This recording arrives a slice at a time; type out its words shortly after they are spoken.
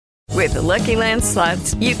With the Lucky Land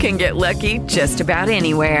Slots, you can get lucky just about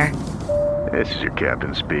anywhere. This is your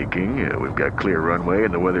captain speaking. We've got clear runway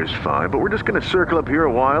and the weather's fine, but we're just going to circle up here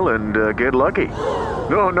a while and get lucky.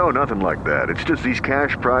 No, nothing like that. It's just these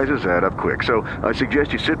cash prizes add up quick. So I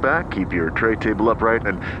suggest you sit back, keep your tray table upright,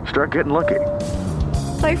 and start getting lucky.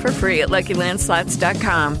 Play for free at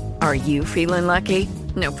LuckyLandSlots.com. Are you feeling lucky?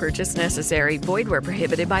 No purchase necessary. Void where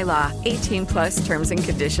prohibited by law. 18 plus terms and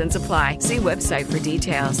conditions apply. See website for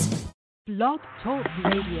details. Blog Talk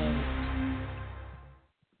Radio.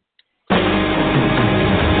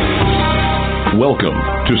 Welcome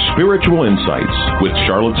to Spiritual Insights with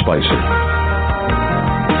Charlotte Spicer.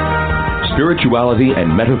 Spirituality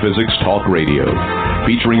and Metaphysics Talk Radio,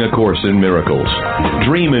 featuring a course in miracles,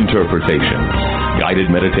 dream interpretation, guided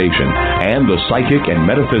meditation, and the psychic and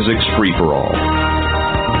metaphysics free-for-all.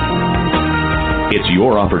 It's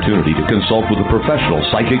your opportunity to consult with a professional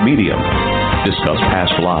psychic medium, discuss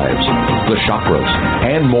past lives, the chakras,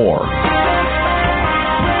 and more.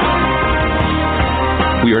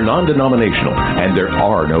 We are non-denominational, and there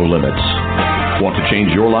are no limits. Want to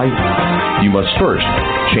change your life? You must first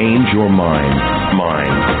change your mind.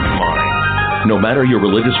 No matter your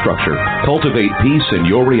religious structure, cultivate peace in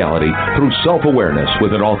your reality through self-awareness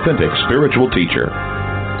with an authentic spiritual teacher.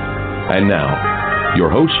 And now,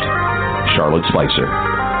 your host, Charlotte Spicer.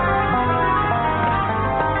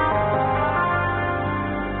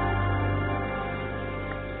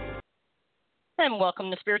 And welcome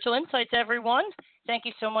to Spiritual Insights, everyone. Thank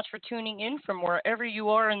you so much for tuning in from wherever you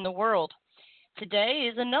are in the world. Today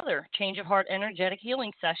is another Change of Heart energetic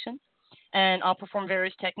healing session, and I'll perform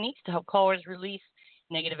various techniques to help callers release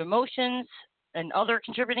negative emotions and other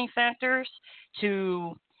contributing factors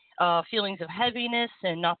to feelings of heaviness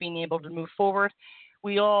and not being able to move forward.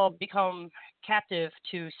 We all become captive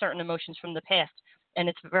to certain emotions from the past, and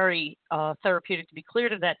it's very therapeutic to be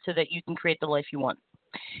clear of that so that you can create the life you want.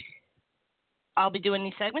 I'll be doing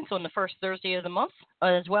these segments on the first Thursday of the month,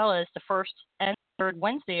 as well as the first and third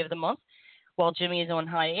Wednesday of the month, while Jimmy is on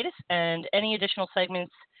hiatus, and any additional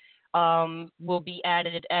segments will be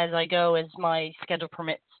added as I go, as my schedule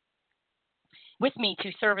permits. With me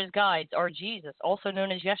to serve as guides are Jesus, also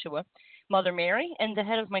known as Yeshua, Mother Mary, and the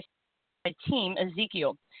head of my team,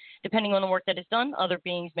 Ezekiel. Depending on the work that is done, other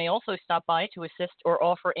beings may also stop by to assist or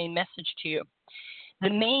offer a message to you. The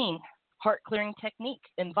main heart-clearing technique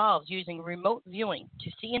involves using remote viewing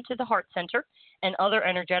to see into the heart center and other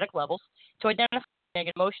energetic levels to identify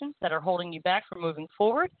negative emotions that are holding you back from moving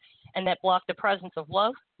forward and that block the presence of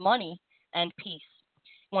love, money, and peace.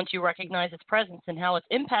 Once you recognize its presence and how it's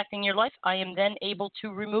impacting your life, I am then able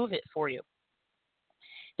to remove it for you.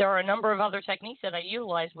 There are a number of other techniques that I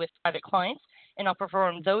utilize with private clients, and I'll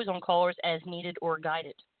perform those on callers as needed or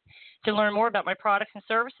guided. To learn more about my products and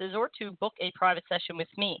services or to book a private session with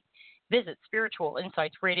me, visit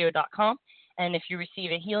spiritualinsightsradio.com. And if you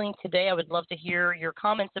receive a healing today, I would love to hear your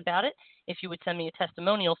comments about it if you would send me a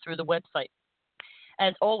testimonial through the website.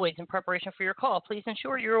 As always, in preparation for your call, please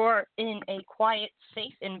ensure you are in a quiet,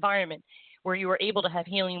 safe environment where you are able to have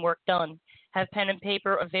healing work done. Have pen and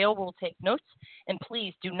paper available to take notes, and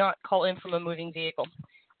please do not call in from a moving vehicle.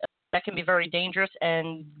 That can be very dangerous,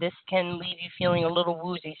 and this can leave you feeling a little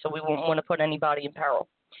woozy, so we won't want to put anybody in peril.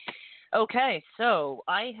 Okay, so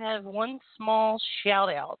I have one small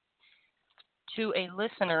shout-out to a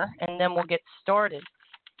listener, and then we'll get started.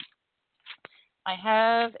 I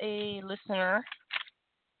have a listener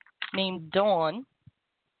named Dawn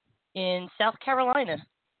in South Carolina.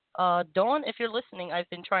 Dawn, if you're listening, I've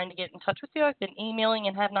been trying to get in touch with you. I've been emailing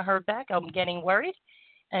and have not heard back. I'm getting worried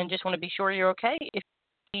and just want to be sure you're okay. If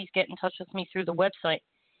please get in touch with me through the website.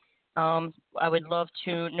 I would love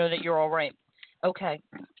to know that you're all right. Okay.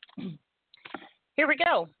 Here we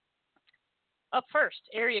go. Up first,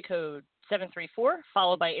 area code 734,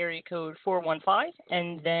 followed by area code 415,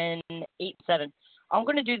 and then 87. I'm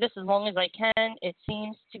going to do this as long as I can. It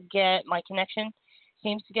seems to get, my connection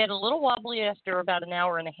seems to get a little wobbly after about an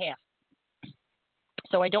hour and a half.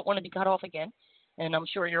 So I don't want to be cut off again. And I'm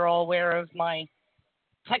sure you're all aware of my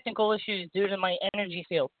technical issues due to my energy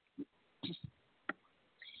field.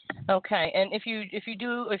 Okay, and if you're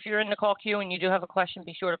in the call queue and you do have a question,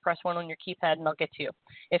 be sure to press 1 on your keypad and I'll get to you.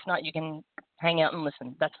 If not, you can hang out and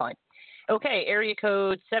listen. That's fine. Okay, area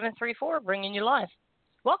code 734, bringing you live.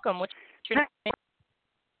 Welcome. What's your name?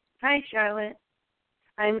 Hi, Charlotte.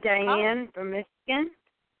 I'm Diane from Michigan.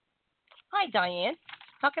 Hi, Diane.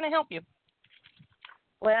 How can I help you?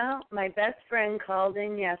 Well, my best friend called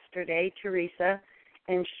in yesterday, Teresa,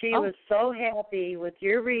 and she was so happy with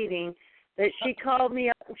your reading that she called me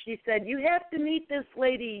up and she said, "You have to meet this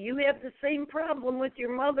lady. You have the same problem with your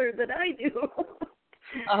mother that I do."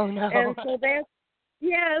 Oh, no. And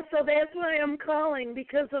so that's why I'm calling,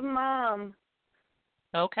 because of Mom.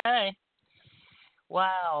 Okay.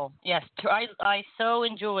 Wow. Yes, I so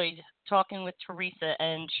enjoyed talking with Teresa,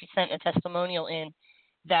 and she sent a testimonial in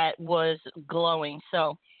that was glowing.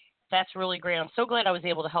 So that's really great. I'm so glad I was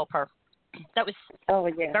able to help her. That was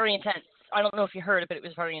very intense. I don't know if you heard it, but it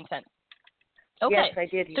was very intense. Okay. Yes, I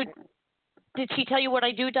did. So did she tell you what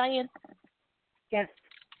I do, Diane? Yes.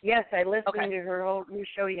 Yes, I listened to her whole new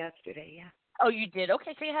show yesterday, yeah. Oh, you did?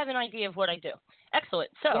 Okay, so you have an idea of what I do. Excellent.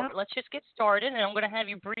 So let's just get started, and I'm going to have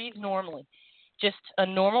you breathe normally. Just a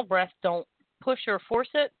normal breath. Don't push or force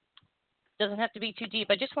it. Doesn't have to be too deep.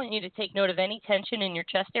 I just want you to take note of any tension in your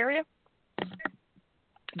chest area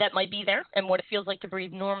that might be there and what it feels like to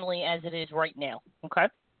breathe normally as it is right now. Okay?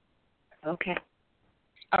 Okay.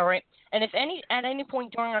 All right. And at any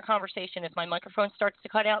point during our conversation, if my microphone starts to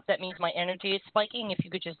cut out, that means my energy is spiking. If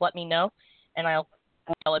you could just let me know, and I'll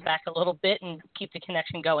dial it back a little bit and keep the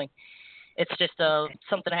connection going. It's just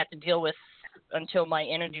something I have to deal with until my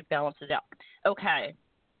energy balances out. Okay.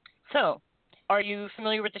 So, are you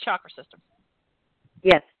familiar with the chakra system?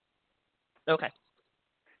 Yes. Okay.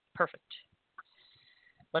 Perfect.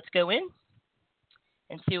 Let's go in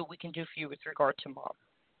and see what we can do for you with regard to Mom.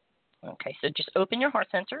 Okay, so just open your heart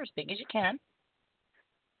center as big as you can.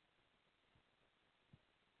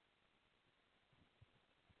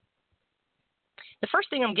 The first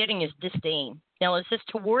thing I'm getting is disdain. Now, is this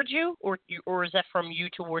towards you, or is that from you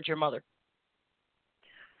towards your mother?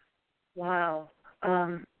 Wow.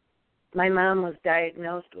 My mom was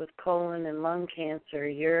diagnosed with colon and lung cancer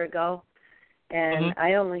a year ago, and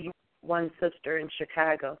I only have one sister in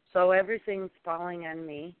Chicago, so everything's falling on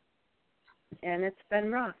me, and it's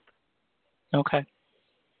been rough. Okay.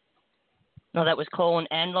 No, that was colon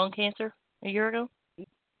and lung cancer a year ago?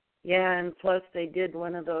 Yeah, and plus they did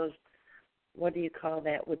one of those, what do you call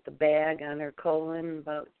that, with the bag on her colon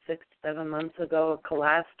about 6-7 months ago, a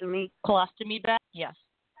colostomy. Colostomy bag? Yes.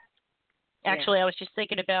 Actually, I was just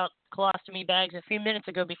thinking about colostomy bags a few minutes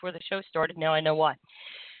ago before the show started. Now I know why.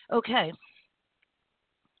 Okay.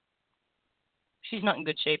 She's not in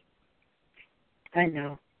good shape. I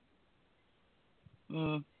know.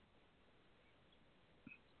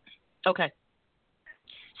 Okay.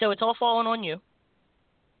 So it's all fallen on you.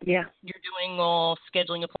 Yeah. You're doing all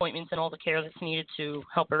scheduling appointments and all the care that's needed to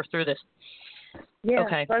help her through this. Yeah,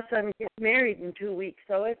 okay. Plus I'm getting married in 2 weeks,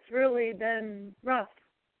 so it's really been rough.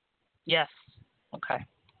 Yes. Okay.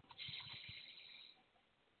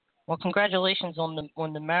 Well, congratulations on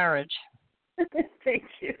the marriage. Thank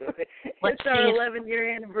you. It's our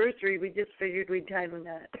 11-year anniversary. We just figured we'd time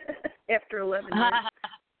that after 11 years.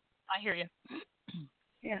 I hear you.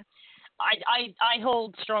 Yeah. I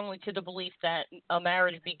hold strongly to the belief that a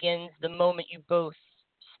marriage begins the moment you both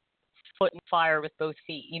foot in fire with both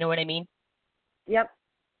feet. You know what I mean? Yep.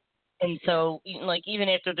 And so, like, even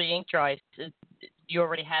after the ink dries, you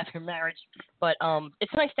already have your marriage. But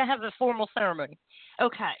it's nice to have a formal ceremony.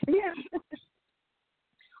 Okay. Yeah.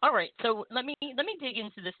 All right. So let me dig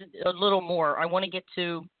into this a little more. I want to get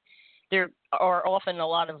to, there are often a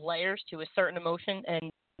lot of layers to a certain emotion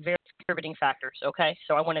and various contributing factors. Okay.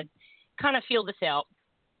 So I want to kind of feel this out.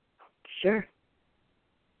 Sure.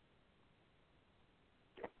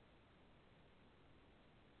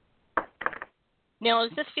 Now,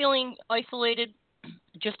 is this feeling isolated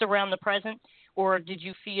just around the present, or did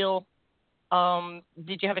you feel,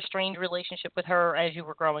 did you have a strained relationship with her as you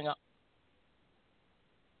were growing up?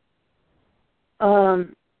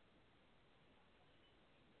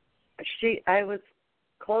 I was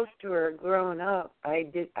close to her growing up. I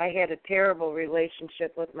had a terrible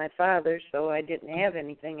relationship with my father, so I didn't have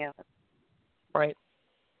anything else. Right.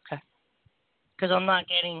 Okay. Because I'm not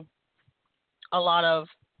getting a lot of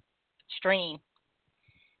strain,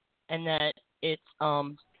 and that it's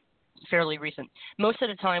fairly recent. Most of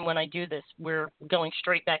the time when I do this, we're going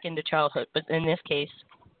straight back into childhood, but in this case,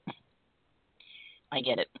 I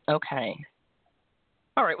get it. Okay.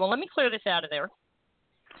 All right, well, let me clear this out of there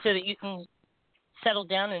so that you can settle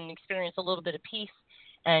down and experience a little bit of peace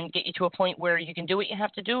and get you to a point where you can do what you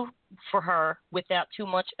have to do for her without too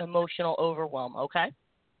much emotional overwhelm, okay?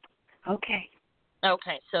 Okay.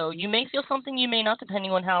 Okay, so you may feel something, you may not,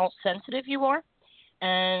 depending on how sensitive you are.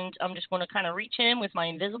 And I'm just going to kind of reach in with my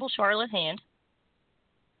invisible Charlotte hand.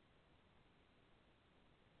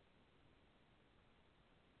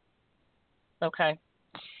 Okay.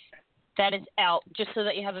 That is out. Just so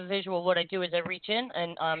that you have a visual, what I do is I reach in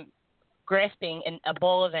and I'm grasping a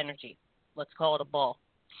ball of energy. Let's call it a ball.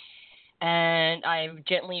 And I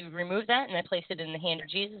gently remove that and I place it in the hand of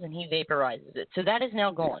Jesus and he vaporizes it. So that is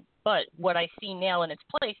now gone. But what I see now in its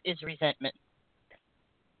place is resentment.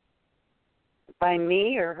 By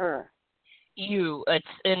me or her? You.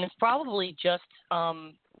 It's probably just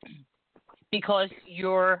because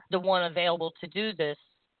you're the one available to do this.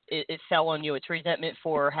 It fell on you. It's resentment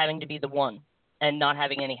for having to be the one and not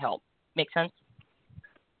having any help. Make sense?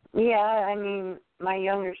 Yeah, I mean, my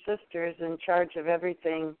younger sister is in charge of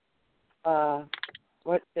everything.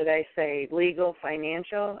 What did I say? Legal,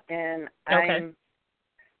 financial, and Okay. I'm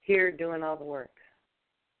here doing all the work.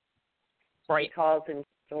 Right. Calls and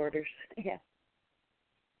orders. Yeah.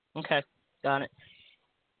 Okay. Got it.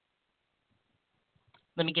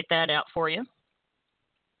 Let me get that out for you.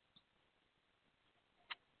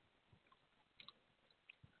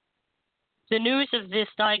 The news of this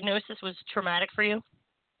diagnosis was traumatic for you?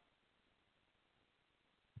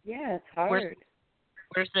 Yeah, it's hard.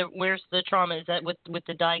 Where's the trauma? Is that with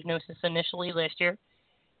the diagnosis initially last year?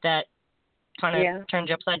 That kind of turned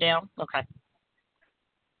you upside down? Okay.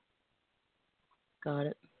 Got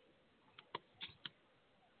it.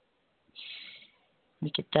 Let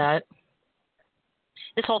me get that.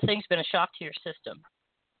 This whole thing's been a shock to your system.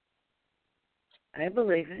 I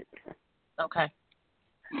believe it. Okay.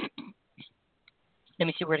 Let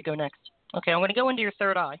me see where to go next. Okay, I'm going to go into your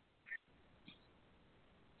third eye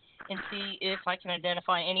and see if I can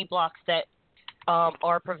identify any blocks that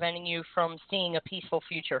are preventing you from seeing a peaceful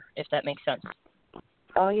future, if that makes sense.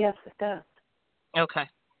 Oh, yes, it does. Okay.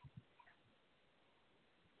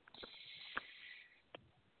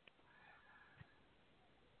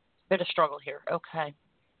 Bit of struggle here. Okay.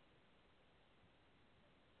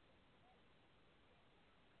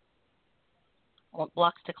 I want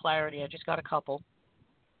blocks to clarity. I just got a couple.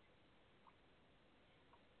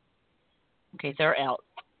 Okay, they're out.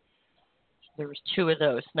 There was 2 of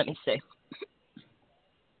those. Let me see.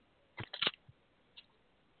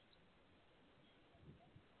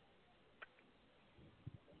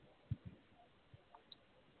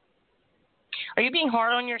 Are you being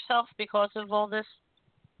hard on yourself because of all this?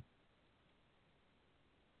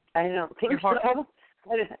 I don't think so.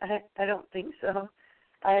 I don't think so.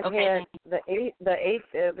 I've had the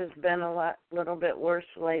AFib has been a little bit worse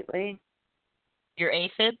lately. Your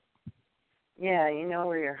AFib? Yeah, you know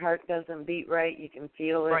where your heart doesn't beat right, you can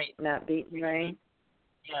feel it not beating right.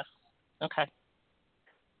 Yes. Okay.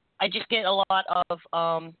 I just get a lot of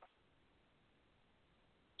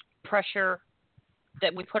pressure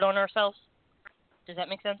that we put on ourselves. Does that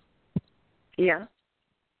make sense? Yeah.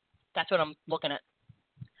 That's what I'm looking at.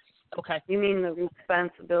 Okay. You mean the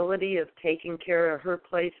responsibility of taking care of her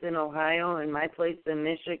place in Ohio and my place in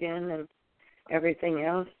Michigan and everything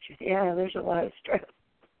else? Yeah, there's a lot of stress.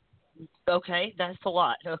 Okay, that's a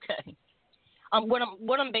lot. Okay.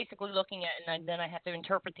 What I'm basically looking at, and then I have to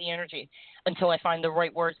interpret the energy until I find the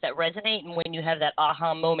right words that resonate. And when you have that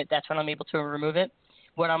aha moment, that's when I'm able to remove it.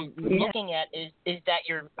 What I'm looking at is that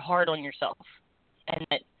you're hard on yourself, and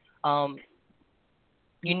that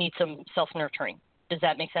you need some self-nurturing. Does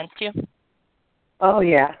that make sense to you? Oh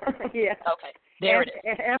yeah, yeah. Okay, there it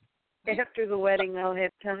is. After the wedding, I'll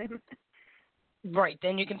have time. Right,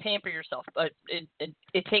 then you can pamper yourself, but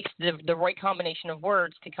it takes the right combination of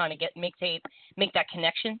words to kind of make that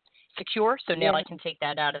connection secure. So now I can take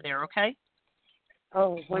that out of there. Okay.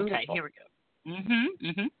 Oh, wonderful. Okay, here we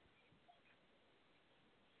go.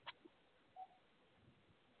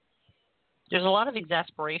 There's a lot of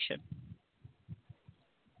exasperation,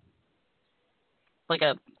 like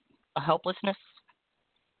a helplessness.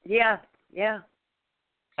 Yeah.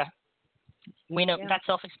 Okay. We know that's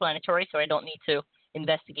self-explanatory, so I don't need to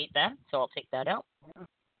investigate that. So I'll take that out.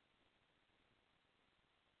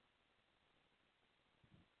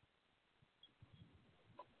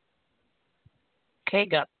 Okay,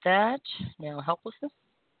 got that. Now helplessness.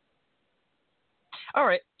 All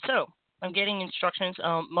right, so I'm getting instructions.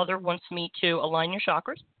 Mother wants me to align your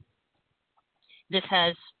chakras. This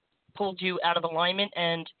has pulled you out of alignment,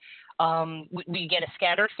 and we get a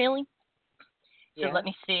scattered feeling. So let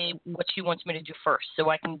me see what she wants me to do first, so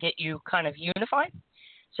I can get you kind of unified,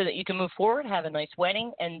 so that you can move forward, have a nice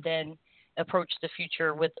wedding, and then approach the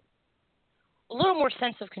future with a little more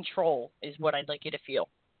sense of control is what I'd like you to feel.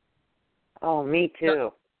 Oh, me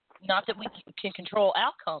too. Not that we can control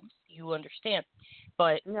outcomes, you understand,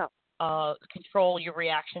 but control your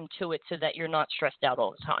reaction to it so that you're not stressed out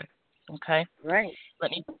all the time. Okay? Right.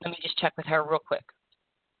 Let me just check with her real quick.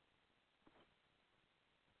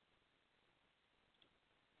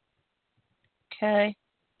 Okay.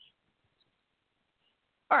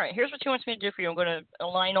 All right, here's what she wants me to do for you. I'm going to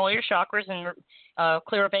align all your chakras and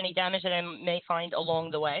clear up any damage that I may find along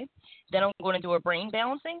the way. Then I'm going to do a brain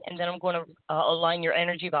balancing, and then I'm going to align your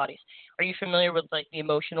energy bodies. Are you familiar with, like, the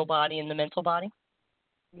emotional body and the mental body?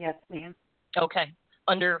 Yes, ma'am. Okay.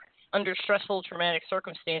 Under under stressful, traumatic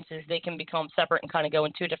circumstances, they can become separate and kind of go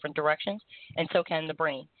in two different directions, and so can the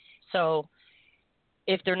brain. So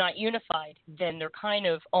if they're not unified, then they're kind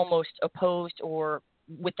of almost opposed, or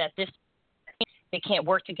with that distance, they can't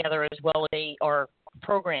work together as well as they are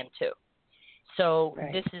programmed to. So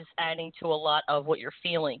This is adding to a lot of what you're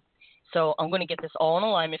feeling. So I'm going to get this all in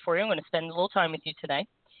alignment for you. I'm going to spend a little time with you today,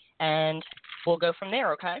 and we'll go from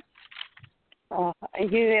there, okay?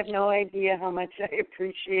 You have no idea how much I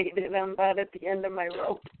appreciate it. I'm about at the end of my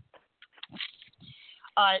rope.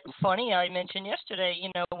 Funny, I mentioned yesterday,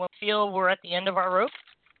 when we feel we're at the end of our rope,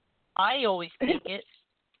 I always think it,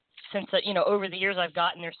 since, over the years I've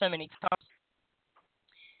gotten there so many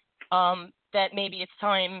times, that maybe it's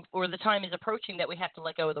time, or the time is approaching, that we have to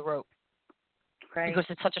let go of the rope. Right. Because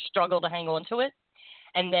it's such a struggle to hang on to it.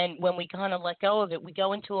 And then when we kind of let go of it, we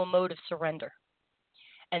go into a mode of surrender.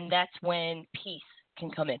 And that's when peace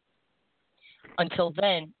can come in. Until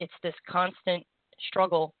then, it's this constant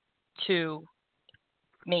struggle to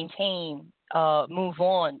maintain, move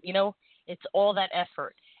on. It's all that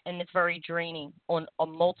effort, and it's very draining on a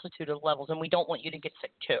multitude of levels, and we don't want you to get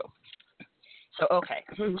sick too. So, okay.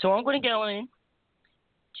 So I'm going to go in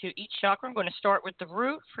to each chakra. I'm going to start with the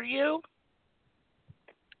root for you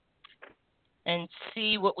and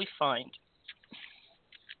see what we find.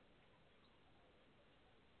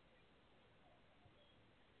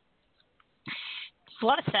 There's a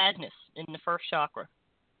lot of sadness in the first chakra.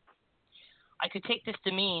 I could take this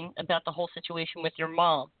to mean about the whole situation with your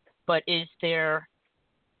mom, but is there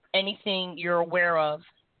anything you're aware of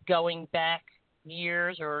going back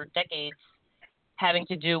years or decades having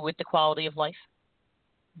to do with the quality of life?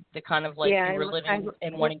 The kind of life you were living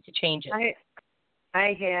and wanting to change it?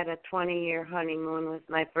 I had a 20-year honeymoon with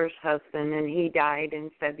my first husband, and he died in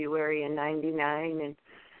February of 99, and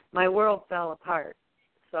my world fell apart.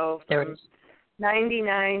 So from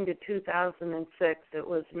 99 to 2006, it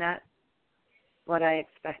was not what I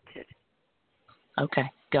expected. Okay,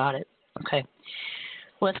 got it. Okay.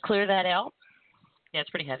 Let's clear that out. Yeah, it's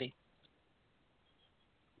pretty heavy.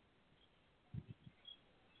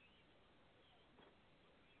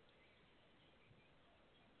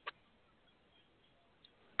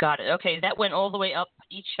 Got it. Okay, that went all the way up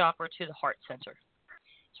each chakra to the heart center.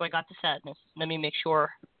 So I got the sadness. Let me make sure.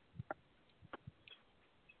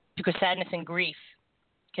 Because sadness and grief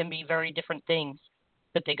can be very different things,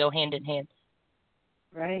 but they go hand in hand.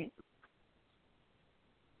 Right.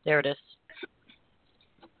 There it is.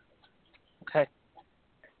 Okay.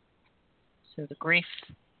 So the grief.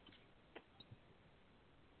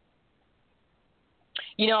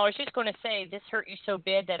 I was just going to say, this hurt you so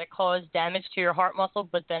bad that it caused damage to your heart muscle,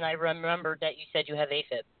 but then I remembered that you said you have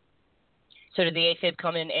AFib. So did the AFib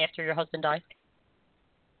come in after your husband died?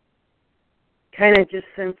 Kind of just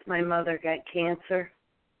since my mother got cancer.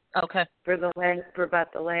 Okay. For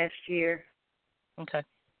about the last year. Okay.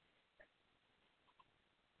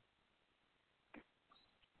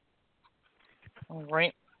 All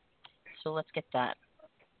right. So let's get that.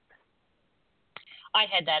 I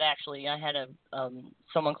had that actually. I had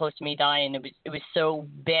someone close to me die, and it was so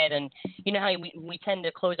bad. And you know how we tend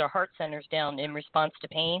to close our heart centers down in response to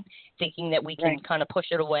pain, thinking that we can kind of push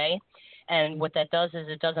it away. And what that does is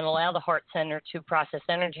it doesn't allow the heart center to process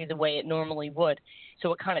energy the way it normally would.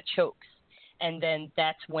 So it kind of chokes. And then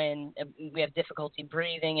that's when we have difficulty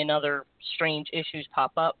breathing and other strange issues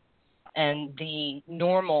pop up. And the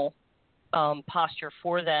normal posture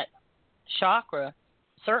for that chakra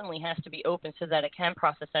certainly has to be open so that it can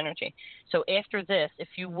process energy. So after this, if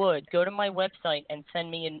you would, go to my website and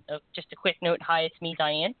send me just a quick note, hi, it's me,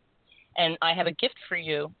 Diane, and I have a gift for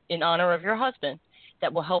you in honor of your husband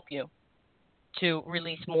that will help you to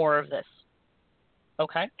release more of this.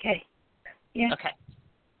 Okay? Okay. Yeah. Okay.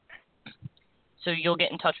 So you'll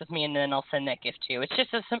get in touch with me, and then I'll send that gift to you. It's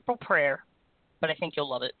just a simple prayer, but I think you'll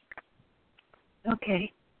love it.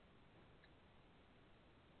 Okay.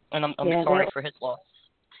 And I'm sorry for his loss.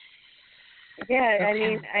 Yeah, okay. I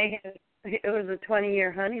mean, it was a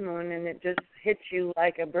 20-year honeymoon, and it just hits you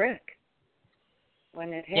like a brick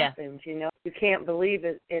when it happens. Yeah. You can't believe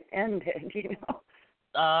it ended.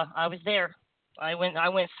 I was there. I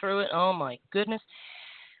went through it. Oh my goodness,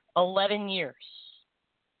 11 years.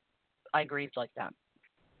 I grieved like that.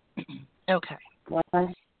 Okay. What?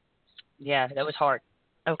 Yeah, that was hard.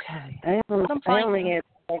 Okay. I only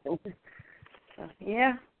had.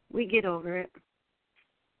 Yeah, we get over it.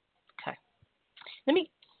 Okay.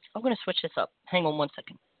 I'm going to switch this up. Hang on one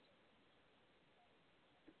second.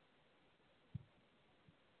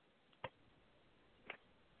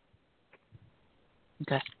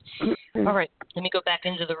 Okay. All right. Let me go back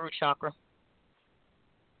into the root chakra.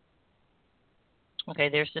 Okay,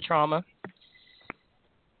 there's the trauma.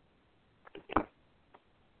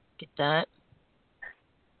 Get that.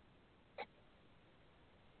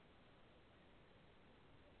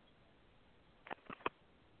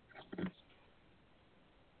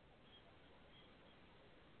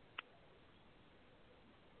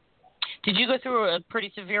 Did you go through a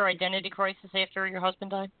pretty severe identity crisis after your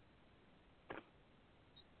husband died?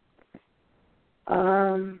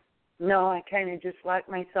 No, I kind of just locked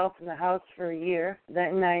myself in the house for a year.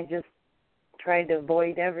 Then I just tried to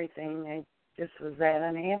avoid everything. I just was that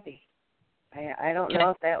unhappy. I don't know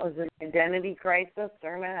if that was an identity crisis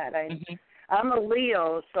or not. I'm a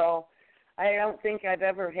Leo, so I don't think I've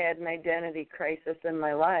ever had an identity crisis in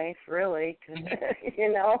my life, really. 'Cause,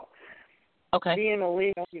 you know, being a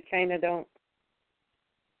Leo, you kind of don't.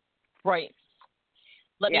 Right.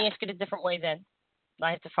 Let me ask it a different way then. I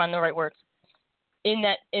have to find the right words. In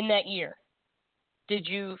that year, did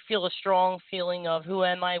you feel a strong feeling of who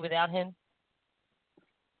am I without him?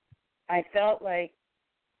 I felt like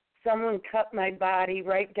someone cut my body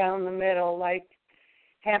right down the middle, like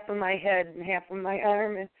half of my head and half of my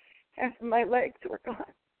arm and half of my legs were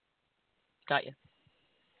gone. Got you.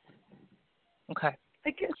 Okay.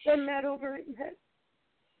 I guess I'm not over it yet.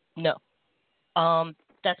 No.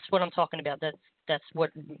 That's what I'm talking about. That's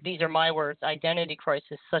what these are my words. Identity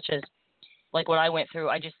crisis, such as like what I went through.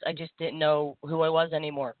 I just didn't know who I was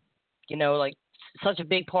anymore. You know, like such a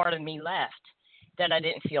big part of me left that I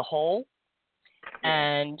didn't feel whole,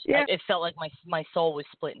 and it felt like my soul was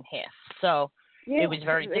split in half. So it was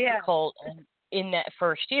very difficult. And in that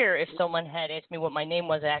first year, if someone had asked me what my name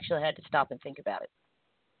was, I actually had to stop and think about it.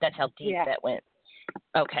 That's how deep that went.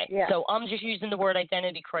 Okay. So I'm just using the word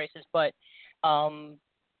identity crisis, but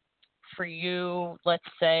for you, let's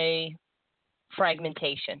say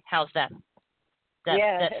fragmentation. How's that?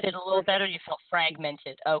 That fit a little better? You felt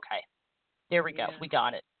fragmented. Okay. There we go. We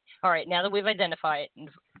got it. All right. Now that we've identified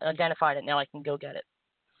it, now I can go get it.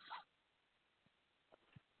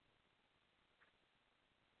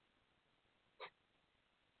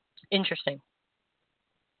 Interesting.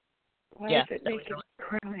 Why is it making me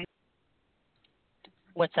cry?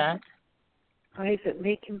 What's that? Why is it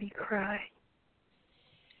making me cry?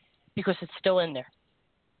 Because it's still in there.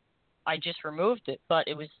 I just removed it, but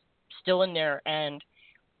it was still in there, and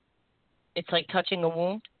it's like touching a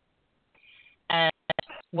wound. And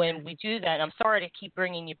when we do that, I'm sorry to keep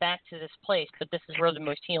bringing you back to this place, but this is where the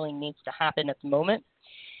most healing needs to happen at the moment.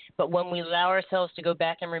 But when we allow ourselves to go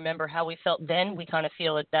back and remember how we felt then, we kind of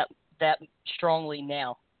feel it that strongly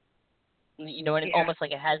now. You know, and it's almost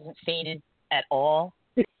like it hasn't faded at all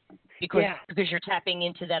because you're tapping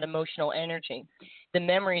into that emotional energy. The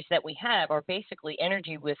memories that we have are basically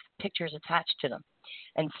energy with pictures attached to them.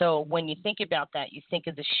 And so when you think about that, you think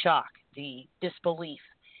of the shock, the disbelief,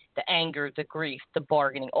 the anger, the grief, the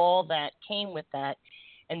bargaining, all that came with that.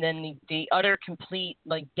 And then the utter complete,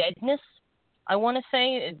 like, deadness, I want to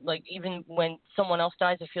say, like, even when someone else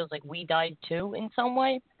dies, it feels like we died too in some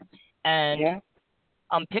way. And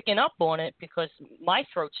I'm picking up on it because my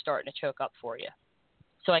throat's starting to choke up for you.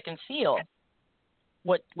 So I can feel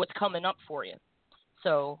what's coming up for you.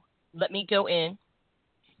 So let me go in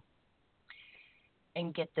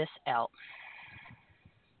and get this out.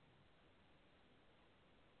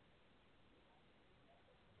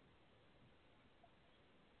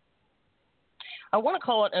 I want to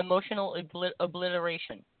call it emotional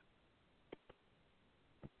obliteration.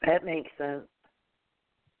 That makes sense.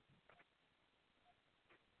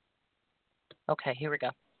 Okay, here we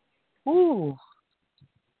go. Ooh.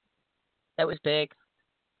 That was big.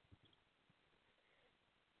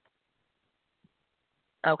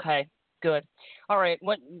 Okay, good. All right,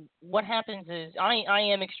 what happens is I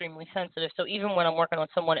am extremely sensitive, so even when I'm working on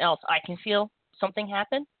someone else, I can feel something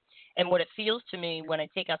happen. And what it feels to me when I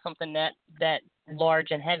take out something that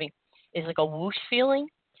large and heavy is like a whoosh feeling,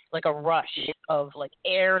 like a rush of like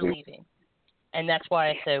air leaving. And that's why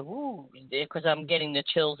I say, woo, because I'm getting the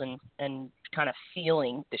chills and kind of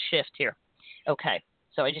feeling the shift here. Okay,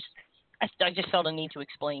 so I just felt a need to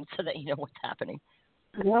explain so that you know what's happening.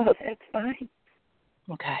 No, that's fine.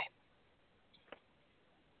 Okay.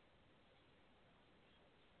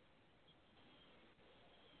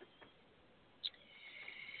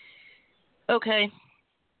 Okay,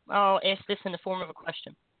 I'll ask this in the form of a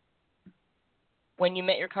question. When you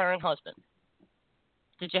met your current husband,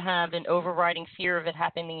 did you have an overriding fear of it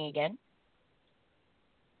happening again?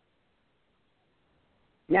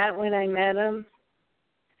 Not when I met him.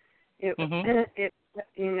 It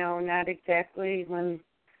you know, not exactly when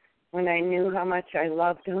I knew how much I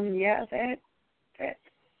loved him. Yeah, that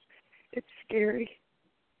it's scary.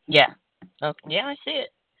 Yeah. Okay. Yeah, I see it.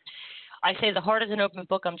 I say the heart is an open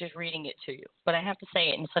book. I'm just reading it to you. But I have to say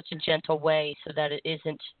it in such a gentle way so that it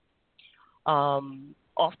isn't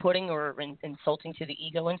off-putting or insulting to the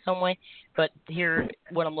ego in some way. But here,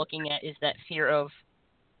 what I'm looking at is that fear of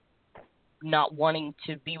not wanting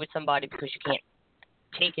to be with somebody because you can't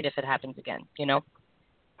take it if it happens again, you know?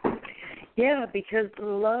 Yeah, because the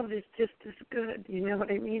love is just as good, you know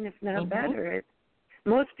what I mean, if not better.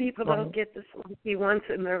 Most people don't get this lucky once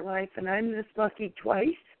in their life, and I'm this lucky twice.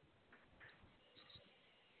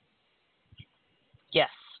 Yes,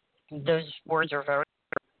 those words are very...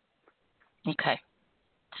 Okay,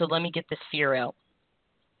 so let me get this fear out.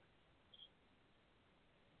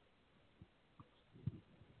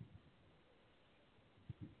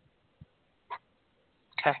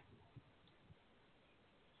 Okay.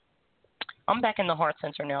 I'm back in the heart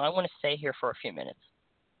center now. I want to stay here for a few minutes.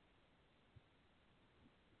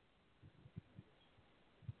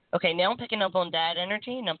 Okay, now I'm picking up on dad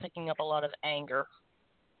energy, and I'm picking up a lot of anger.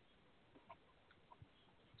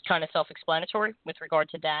 Kind of self-explanatory with regard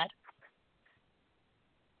to dad.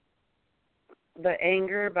 The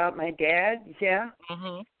anger about my dad, yeah.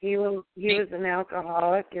 He was an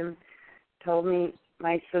alcoholic and told me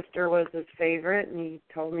my sister was his favorite, and he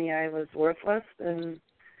told me I was worthless, and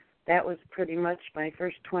that was pretty much my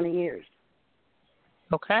first 20 years.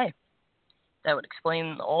 Okay. That would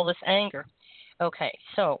explain all this anger. Okay,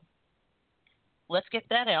 so let's get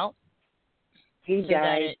that out. He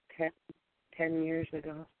died 10 years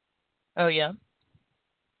ago. Oh, yeah?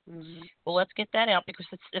 Well, let's get that out because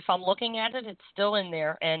if I'm looking at it, it's still in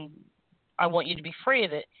there, and I want you to be free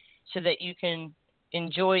of it so that you can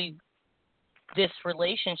enjoy this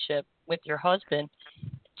relationship with your husband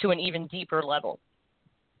to an even deeper level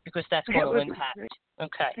because that's going to impact.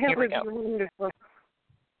 Okay, here we go. Wonderful.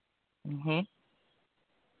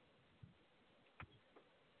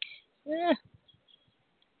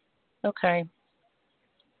 Okay.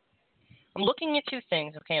 I'm looking at two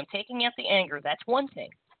things. Okay, I'm taking out the anger. That's one thing.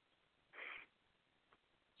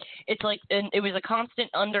 It's like it was a constant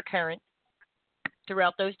undercurrent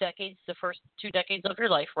throughout those decades, the first 2 decades of your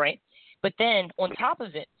life, right? But then on top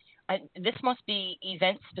of it, this must be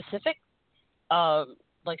event specific,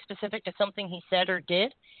 like specific to something he said or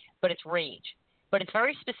did, but it's rage. But it's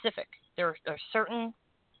very specific. There are certain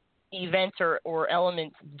events or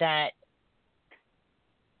elements that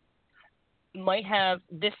might have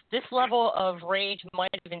this level of rage might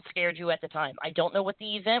have even scared you at the time. I don't know what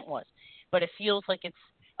the event was, but it feels like it's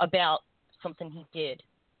about something he did,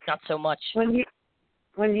 not so much. When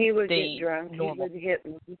he would get drunk, normal. He would hit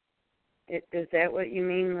me. Is that what you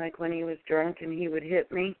mean? Like when he was drunk and he would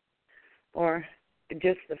hit me, or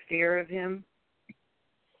just the fear of him?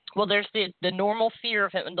 Well, there's the normal fear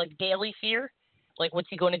of him, like daily fear, like what's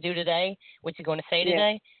he going to do today? What's he going to say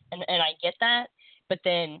today? And I get that. But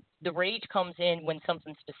then the rage comes in when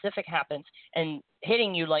something specific happens, and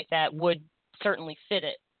hitting you like that would certainly fit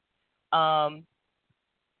it.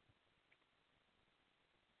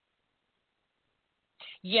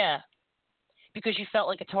 Yeah, because you felt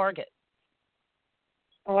like a target.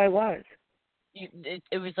 Oh, I was.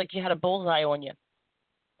 It was like you had a bullseye on you.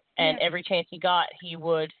 And every chance he got, he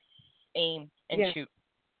would aim and shoot.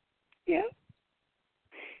 Yeah.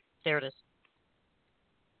 There it is.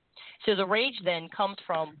 So the rage then comes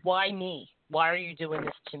from, why me? Why are you doing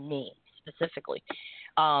this to me specifically?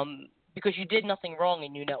 Because you did nothing wrong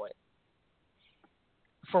and you know it.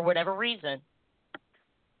 For whatever reason,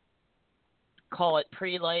 call it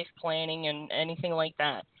pre-life planning and anything like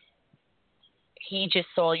that, he just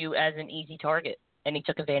saw you as an easy target and he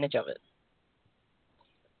took advantage of it.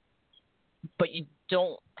 But you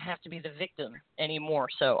don't have to be the victim anymore.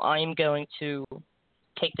 So I'm going to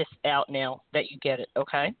take this out now that you get it,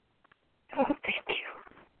 okay? Oh, thank you.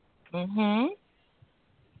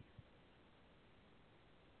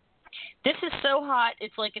 This is so hot,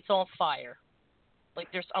 it's like it's on fire. Like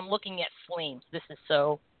I'm looking at flames. This is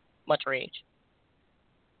so much rage.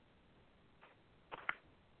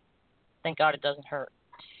 Thank God it doesn't hurt.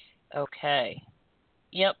 Okay.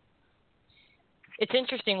 Yep. It's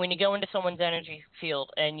interesting when you go into someone's energy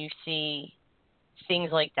field and you see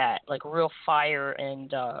things like that, like real fire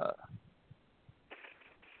and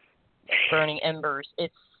burning embers.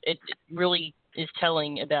 It really is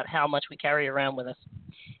telling about how much we carry around with us.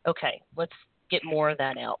 Okay, let's get more of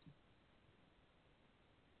that out.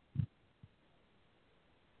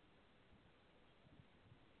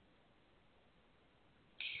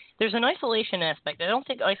 There's an isolation aspect. I don't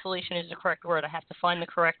think isolation is the correct word. I have to find the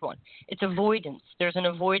correct one. It's avoidance. There's an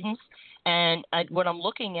avoidance, and what I'm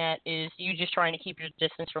looking at is you just trying to keep your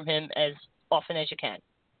distance from him as often as you can.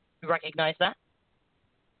 You recognize that?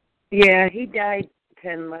 Yeah, he died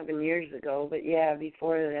 10, 11 years ago. But, yeah,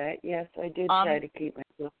 before that, yes, I did try to keep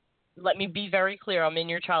myself. Let me be very clear. I'm in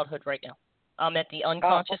your childhood right now. I'm at the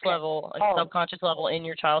unconscious level, subconscious level in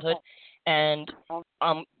your childhood, and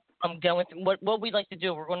I'm going through what we'd like to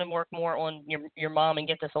do. We're going to work more on your mom and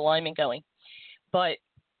get this alignment going. But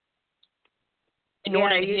in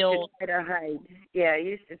order to heal, I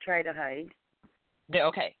used to try to hide.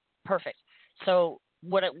 Okay, perfect. So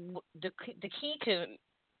the key to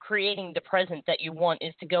creating the present that you want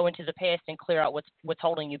is to go into the past and clear out what's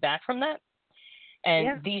holding you back from that.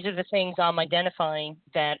 And these are the things I'm identifying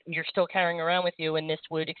that you're still carrying around with you, and this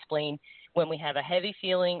would explain when we have a heavy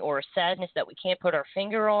feeling or a sadness that we can't put our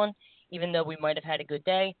finger on, even though we might have had a good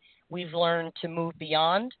day. We've learned to move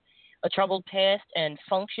beyond a troubled past and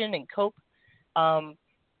function and cope.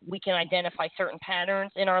 We can identify certain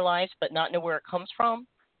patterns in our lives but not know where it comes from,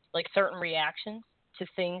 like certain reactions to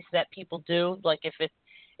things that people do. Like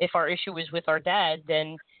if our issue is with our dad,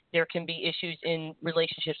 then there can be issues in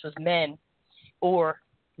relationships with men, or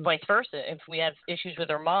vice versa. If we have issues with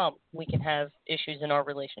our mom, we can have issues in our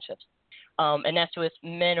relationships. And that's with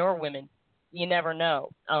men or women. You never know.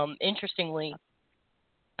 Interestingly,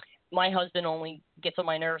 my husband only gets on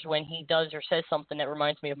my nerves when he does or says something that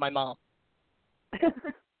reminds me of my mom. Does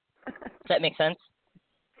that make sense?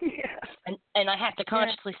 Yeah. And I have to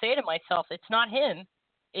consciously say to myself, it's not him.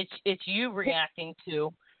 It's you reacting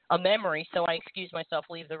to a memory. So I excuse myself,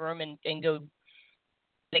 leave the room, and go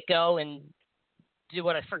let go and do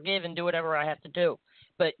what I forgive and do whatever I have to do.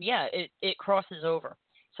 But yeah, it crosses over.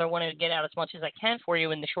 So I wanted to get out as much as I can for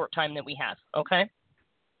you in the short time that we have. Okay.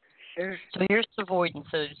 Sure. So here's avoidance.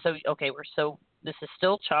 So okay, this is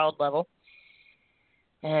still child level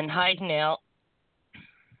and hiding out.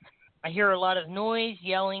 I hear a lot of noise,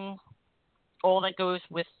 yelling, all that goes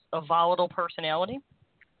with a volatile personality.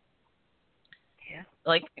 Yeah.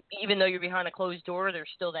 Like, even though you're behind a closed door, there's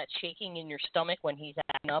still that shaking in your stomach when he's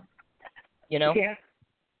acting up, you know? Yeah.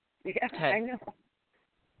 Yeah, okay. I know.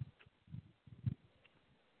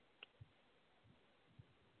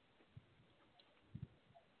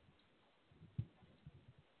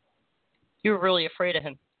 You're really afraid of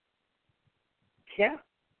him. Yeah.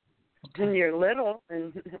 Okay. When you're little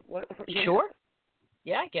and what? Sure.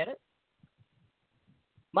 Yeah, I get it.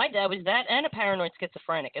 My dad was that and a paranoid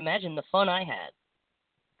schizophrenic. Imagine the fun I had.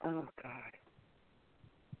 Oh, God.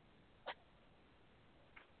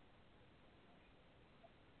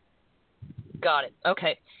 Got it.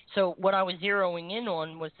 Okay. So what I was zeroing in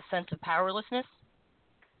on was the sense of powerlessness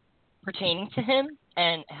pertaining to him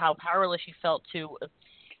and how powerless you felt to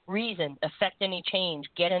reason, affect any change,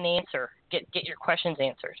 get an answer, get your questions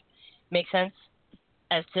answered. Make sense?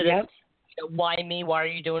 As to why me? Why are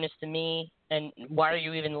you doing this to me? And why are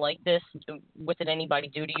you even like this? What did anybody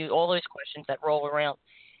do to you? All those questions that roll around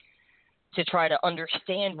to try to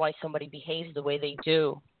understand why somebody behaves the way they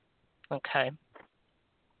do. Okay.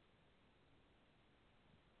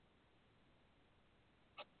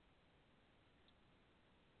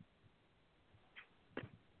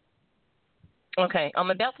 Okay,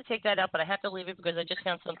 I'm about to take that out, but I have to leave it because I just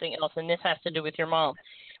found something else, and this has to do with your mom.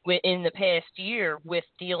 In the past year, with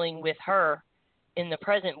dealing with her, in the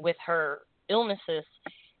present with her illnesses,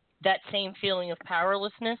 that same feeling of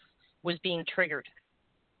powerlessness was being triggered.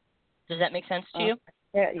 Does that make sense to you?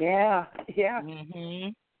 Yeah.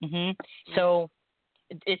 Mhm. Mhm. So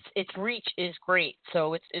its reach is great.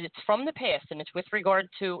 So it's from the past, and it's with regard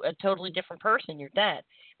to a totally different person, your dad.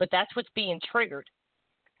 But that's what's being triggered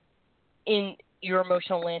in your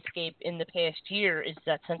emotional landscape in the past year, is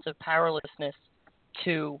that sense of powerlessness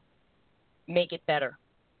to make it better,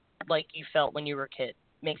 like you felt when you were a kid.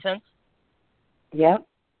 Make sense? Yep.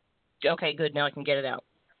 Okay, good. Now I can get it out.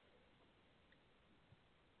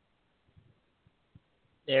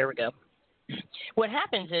 There we go. What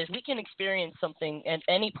happens is we can experience something at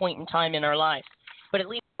any point in time in our life, but it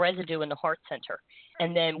leaves residue in the heart center.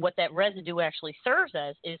 And then what that residue actually serves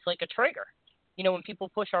as is like a trigger. You know, when people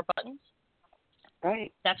push our buttons,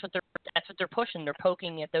 right? That's what they're pushing. They're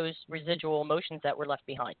poking at those residual emotions that were left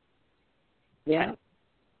behind. Yeah. Okay.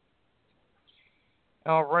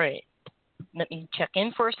 All right. Let me check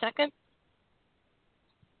in for a second.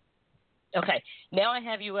 Okay. Now I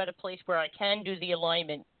have you at a place where I can do the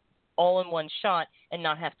alignment all in one shot and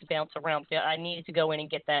not have to bounce around. I needed to go in and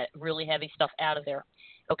get that really heavy stuff out of there.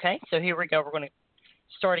 Okay. So here we go. We're going to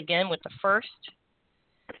start again with the first.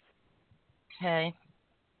 Okay.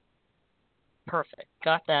 Perfect.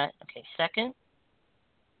 Got that. Okay. Second.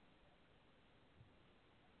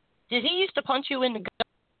 Did he used to punch you in the gut?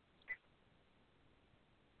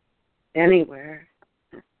 Anywhere.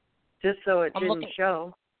 Just so it didn't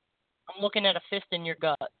show. I'm looking at a fist in your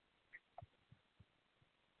gut.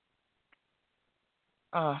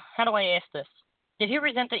 how do I ask this? Did he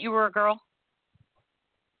resent that you were a girl?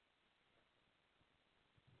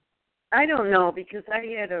 I don't know, because I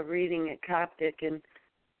had a reading at Coptic, and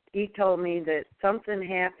he told me that something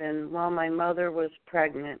happened while my mother was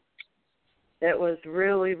pregnant that was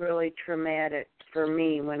really, really traumatic for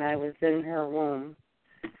me when I was in her womb.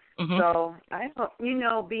 Mm-hmm. So, I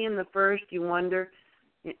don't, being the first, you wonder,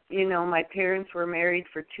 my parents were married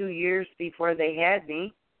for 2 years before they had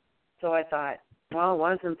me. So I thought, well, it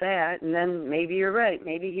wasn't that. And then maybe you're right.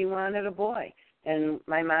 Maybe he wanted a boy. And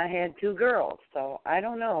my mom had 2 girls. So I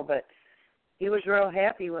don't know, but he was real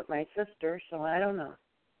happy with my sister, so I don't know.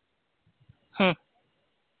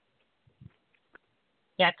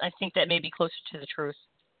 Yeah, I think that may be closer to the truth.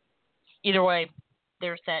 Either way,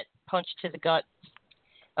 there's that punch to the gut.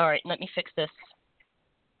 All right, let me fix this.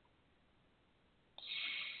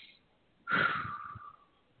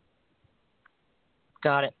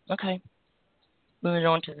 Got it. Okay. Moving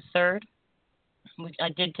on to the third. I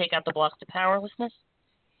did take out the blocks to powerlessness.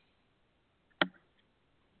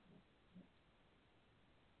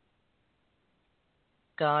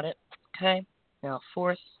 Got it. Okay. Now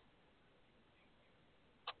fourth.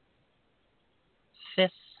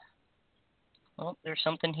 Fifth. Oh, there's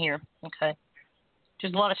something here. Okay.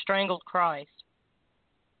 There's a lot of strangled cries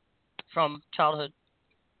from childhood.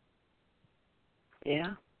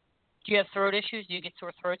 Yeah. Do you have throat issues? Do you get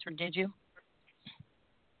sore throats, or did you?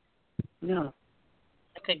 No.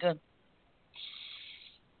 Okay, good.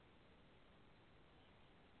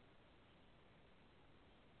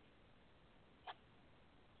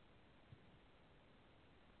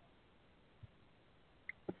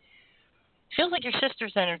 Feels like your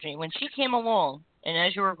sister's energy. When she came along, and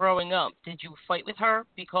as you were growing up, did you fight with her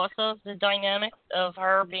because of the dynamic of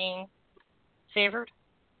her being favored?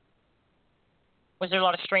 Was there a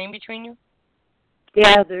lot of strain between you?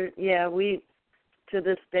 Yeah, we, to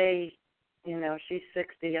this day, she's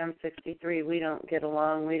 60, I'm 63. We don't get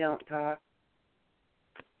along. We don't talk.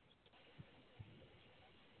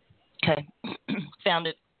 Okay. Found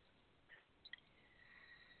it.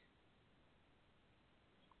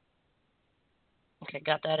 Okay,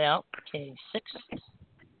 got that out. Okay, 6th.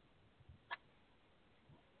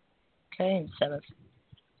 Okay, and 7th.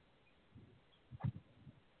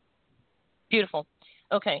 Beautiful.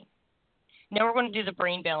 Okay. Now we're going to do the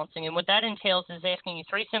brain balancing, and what that entails is asking you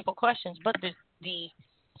 3 simple questions, but the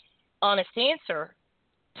honest answer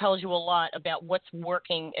tells you a lot about what's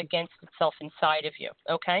working against itself inside of you,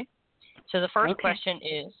 okay? So the first question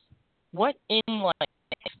is, what in life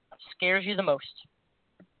scares you the most?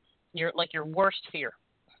 Your worst fear.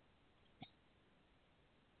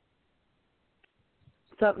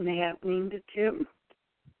 Something happening to Tim.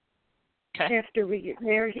 Okay. After we get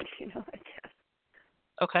married, I guess.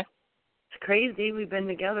 Okay. It's crazy. We've been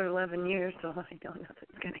together 11 years, so I know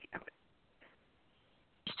nothing's going to happen.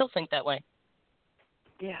 I still think that way.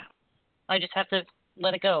 Yeah. I just have to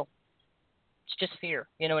let it go. It's just fear.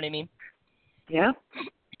 You know what I mean? Yeah.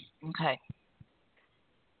 Okay.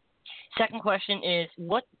 Second question is,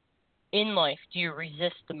 what in life do you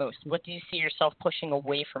resist the most? What do you see yourself pushing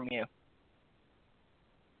away from you?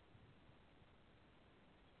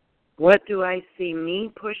 What do I see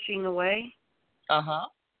me pushing away? Uh-huh.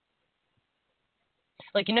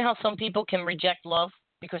 Like, you know how some people can reject love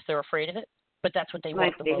because they're afraid of it? But that's what they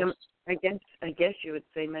want the most. I guess you would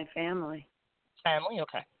say my family. Family?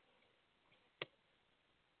 Okay.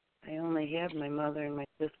 I only have my mother and my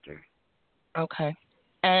sister. Okay.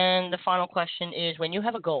 And the final question is, when you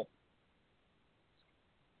have a goal,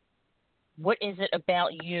 what is it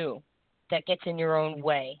about you that gets in your own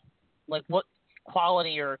way? Like, what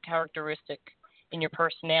quality or characteristic in your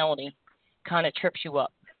personality kind of trips you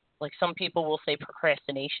up? Like, some people will say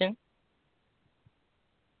procrastination.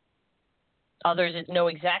 Others know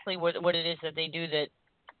exactly what it is that they do that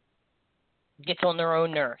gets on their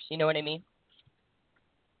own nerves. You know what I mean?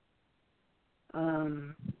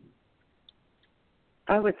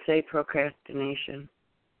 I would say procrastination.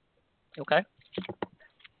 Okay.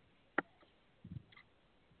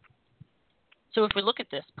 So if we look at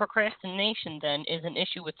this, procrastination then is an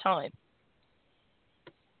issue with time.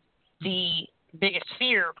 The biggest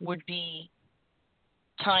fear would be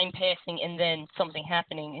time passing and then something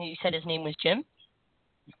happening. And you said his name was Jim?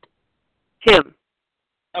 Tim.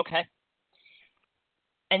 Okay.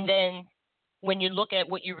 And then when you look at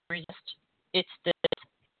what you resist, it's the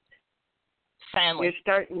family.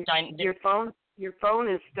 Your phone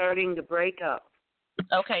is starting to break up.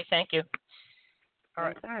 Okay, thank you. All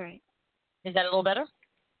right. That's all right. Is that a little better?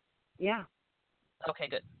 Yeah. Okay,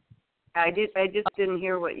 good. I just didn't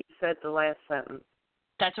hear what you said the last sentence.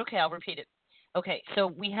 That's okay. I'll repeat it. Okay, so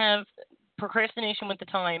we have procrastination with the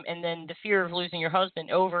time, and then the fear of losing your husband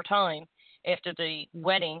over time after the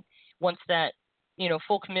wedding, once that,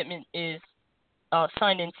 full commitment is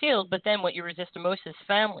signed and sealed. But then what you resist the most is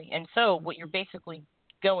family. And so what you're basically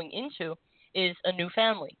going into is a new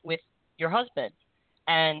family with your husband.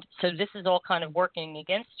 And so this is all kind of working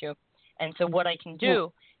against you. And so what I can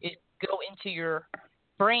do is go into your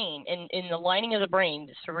brain, and in the lining of the brain,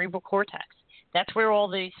 the cerebral cortex. That's where all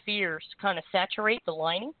these fears kind of saturate the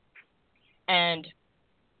lining. And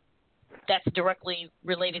that's directly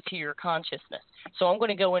related to your consciousness. So I'm going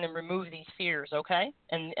to go in and remove these fears, okay?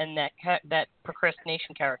 And that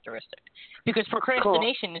procrastination characteristic. Because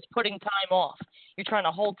procrastination is putting time off. You're trying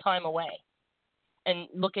to hold time away. And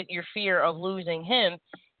look at your fear of losing him,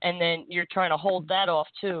 and then you're trying to hold that off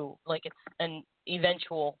too, like it's an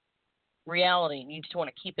eventual reality, and you just want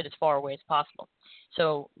to keep it as far away as possible.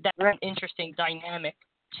 So that's an interesting dynamic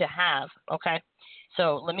to have, okay?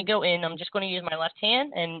 So let me go in. I'm just going to use my left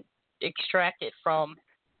hand and extract it from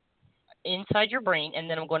inside your brain, and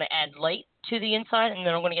then I'm going to add light to the inside, and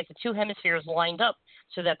then I'm going to get the two hemispheres lined up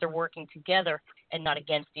so that they're working together and not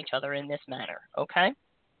against each other in this manner, okay?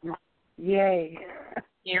 Yay.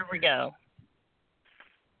 Here we go.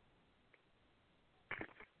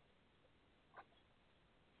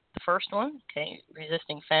 The first one, okay,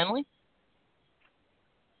 resisting family.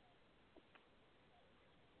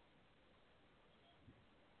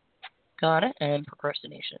 Got it, and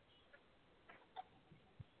procrastination.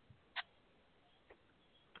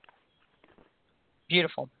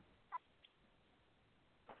 Beautiful.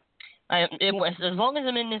 As long as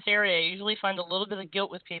I'm in this area, I usually find a little bit of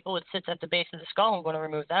guilt with people. It sits at the base of the skull. I'm going to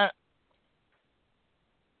remove that.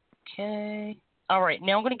 Okay. All right.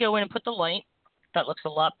 Now I'm going to go in and put the light. That looks a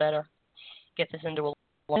lot better. Get this into a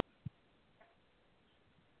light.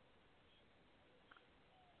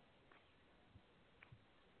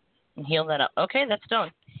 And heal that up. Okay, that's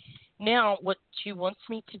done. Now what she wants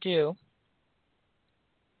me to do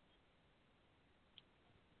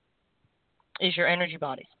is your energy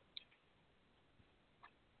bodies.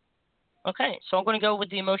 Okay, so I'm going to go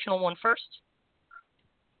with the emotional one first.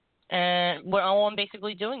 And what all I'm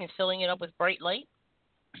basically doing is filling it up with bright light.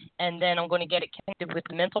 And then I'm going to get it connected with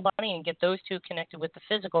the mental body and get those two connected with the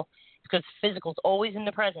physical, because the physical is always in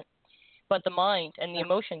the present. But the mind and the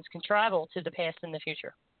emotions can travel to the past and the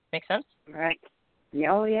future. Make sense? Right.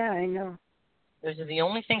 Oh, yeah, I know. Those are the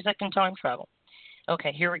only things that can time travel.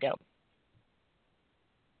 Okay, here we go.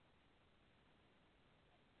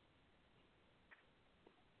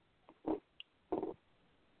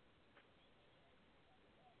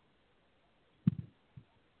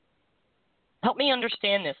 Help me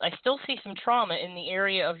understand this. I still see some trauma in the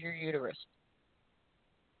area of your uterus.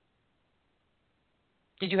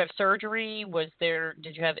 Did you have surgery?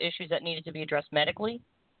 Did you have issues that needed to be addressed medically?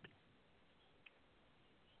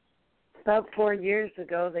 About 4 years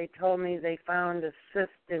ago, they told me they found a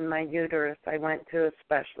cyst in my uterus. I went to a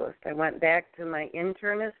specialist. I went back to my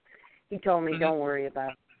internist. He told me, don't worry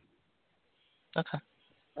about it. Okay.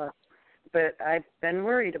 But I've been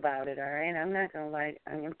worried about it, all right? I'm not going to lie.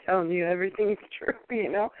 I'm telling you everything's true, you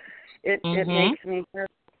know. It makes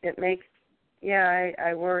me,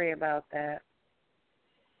 I worry about that.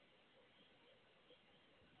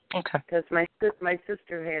 Okay. Because my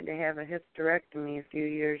sister had to have a hysterectomy a few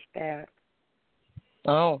years back.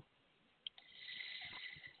 Oh.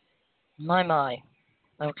 My.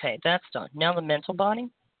 Okay, that's done. Now the mental body.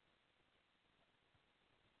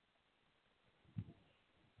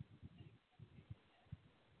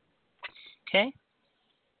 Okay.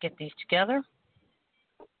 Get these together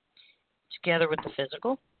with the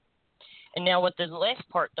physical. And now what the last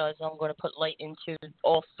part does, I'm going to put light into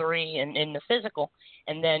all three and in the physical.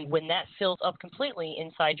 And then when that fills up completely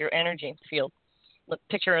inside your energy field,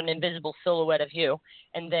 picture an invisible silhouette of you.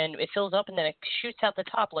 And then it fills up and then it shoots out the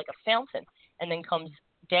top like a fountain and then comes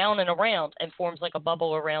down and around and forms like a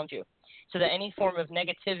bubble around you. So that any form of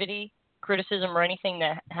negativity, criticism, or anything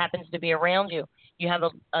that happens to be around you, you have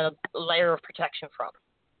a layer of protection from.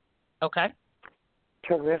 Okay?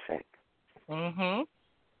 Terrific. Mm-hmm.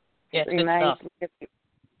 Yeah,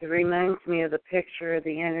 it reminds me of the picture of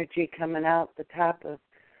the energy coming out the top of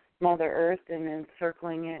Mother Earth and then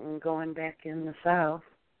circling it and going back in the south.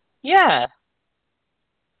 Yeah.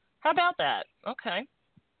 How about that? Okay.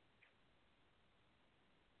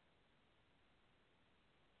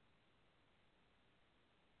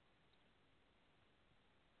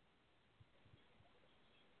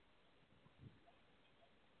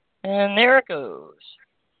 And there it goes.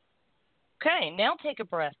 Okay, now take a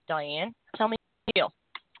breath, Diane. Tell me how you feel.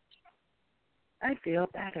 I feel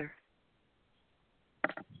better.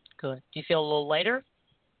 Good. Do you feel a little lighter?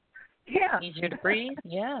 Yeah. Easier to breathe.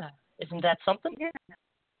 Yeah. Isn't that something? Yeah.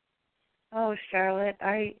 Oh, Charlotte,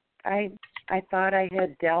 I thought I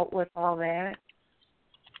had dealt with all that,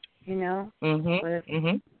 with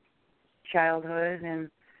childhood and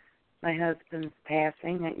my husband's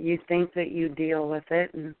passing. You think that you deal with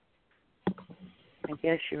it, and I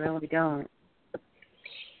guess you really don't.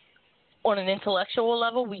 On an intellectual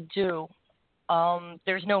level, we do.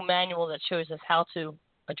 There's no manual that shows us how to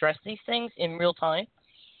address these things in real time.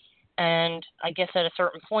 And I guess at a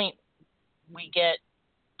certain point, we get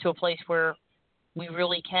to a place where we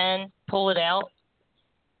really can pull it out.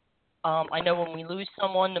 I know when we lose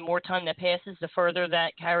someone, the more time that passes, the further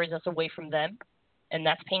that carries us away from them, and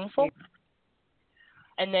that's painful.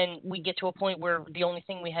 And then we get to a point where the only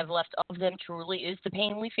thing we have left of them truly is the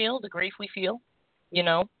pain we feel, the grief we feel,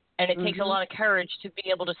 and it takes a lot of courage to be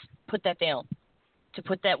able to put that down, to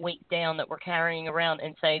put that weight down that we're carrying around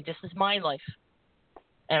and say, this is my life,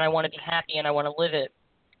 and I want to be happy and I want to live it.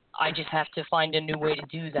 I just have to find a new way to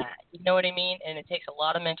do that. You know what I mean? And it takes a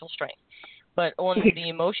lot of mental strength. But on the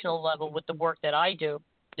emotional level with the work that I do,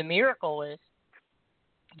 the miracle is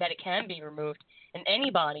that it can be removed. And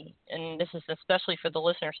anybody, and this is especially for the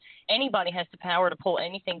listeners, anybody has the power to pull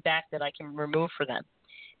anything back that I can remove for them.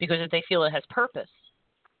 Because if they feel it has purpose,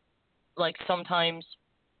 like sometimes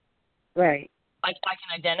right, I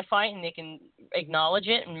can identify it and they can acknowledge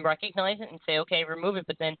it and recognize it and say, okay, remove it.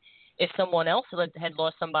 But then if someone else had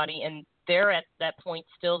lost somebody and they're at that point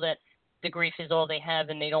still that the grief is all they have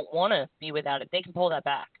and they don't want to be without it, they can pull that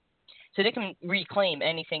back. So they can reclaim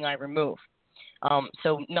anything I remove.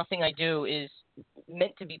 So nothing I do is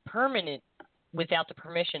meant to be permanent without the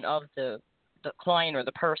permission of the client or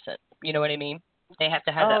the person. You know what I mean? They have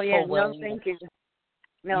to have that full willingness. No, thank you.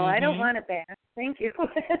 No, I don't want it back. Thank you.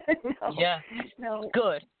 No. Yeah. No.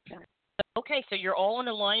 Good. Okay, so you're all in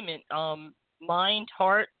alignment, mind,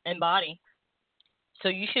 heart, and body. So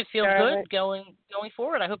you should feel good going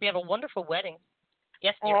forward. I hope you have a wonderful wedding.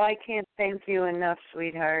 Yes, dear. Oh, I can't thank you enough,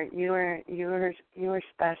 sweetheart. You were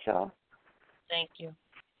special. Thank you.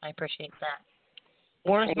 I appreciate that.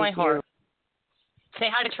 Warms my heart. Say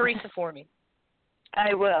hi to Teresa for me.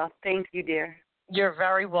 I will. Thank you, dear. You're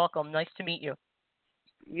very welcome. Nice to meet you.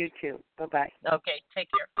 You too. Bye-bye. Okay, take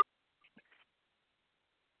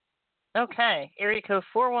care. Okay, area code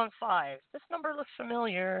 415. This number looks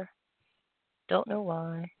familiar. Don't know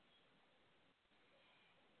why.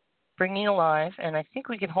 Bringing alive, and I think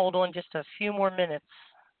we can hold on just a few more minutes.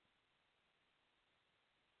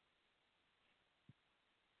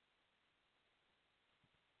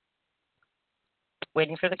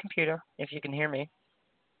 Waiting for the computer, if you can hear me.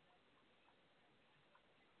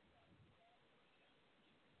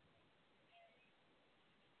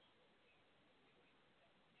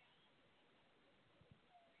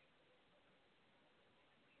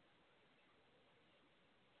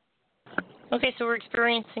 Okay, so we're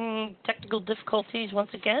experiencing technical difficulties once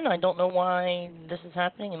again. I don't know why this is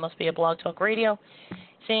happening. It must be a Blog Talk Radio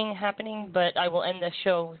thing happening, but I will end the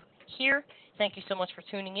show here. Thank you so much for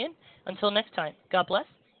tuning in. Until next time, God bless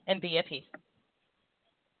and be at peace.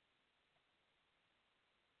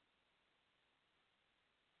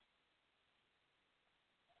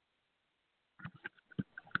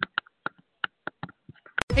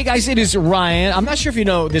 Hey guys, it is Ryan. I'm not sure if you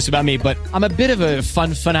know this about me, but I'm a bit of a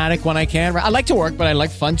fun fanatic when I can. I like to work, but I like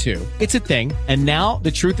fun too. It's a thing. And now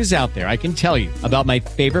the truth is out there. I can tell you about my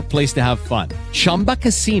favorite place to have fun. Chumba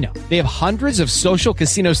Casino. They have hundreds of social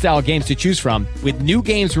casino style games to choose from with new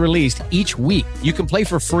games released each week. You can play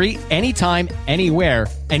for free anytime, anywhere.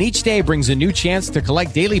 And each day brings a new chance to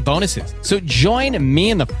collect daily bonuses. So join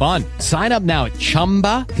me in the fun. Sign up now at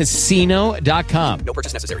ChumbaCasino.com. No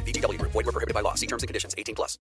purchase necessary. VGW Group. Void where prohibited by law. See terms and conditions. 18+.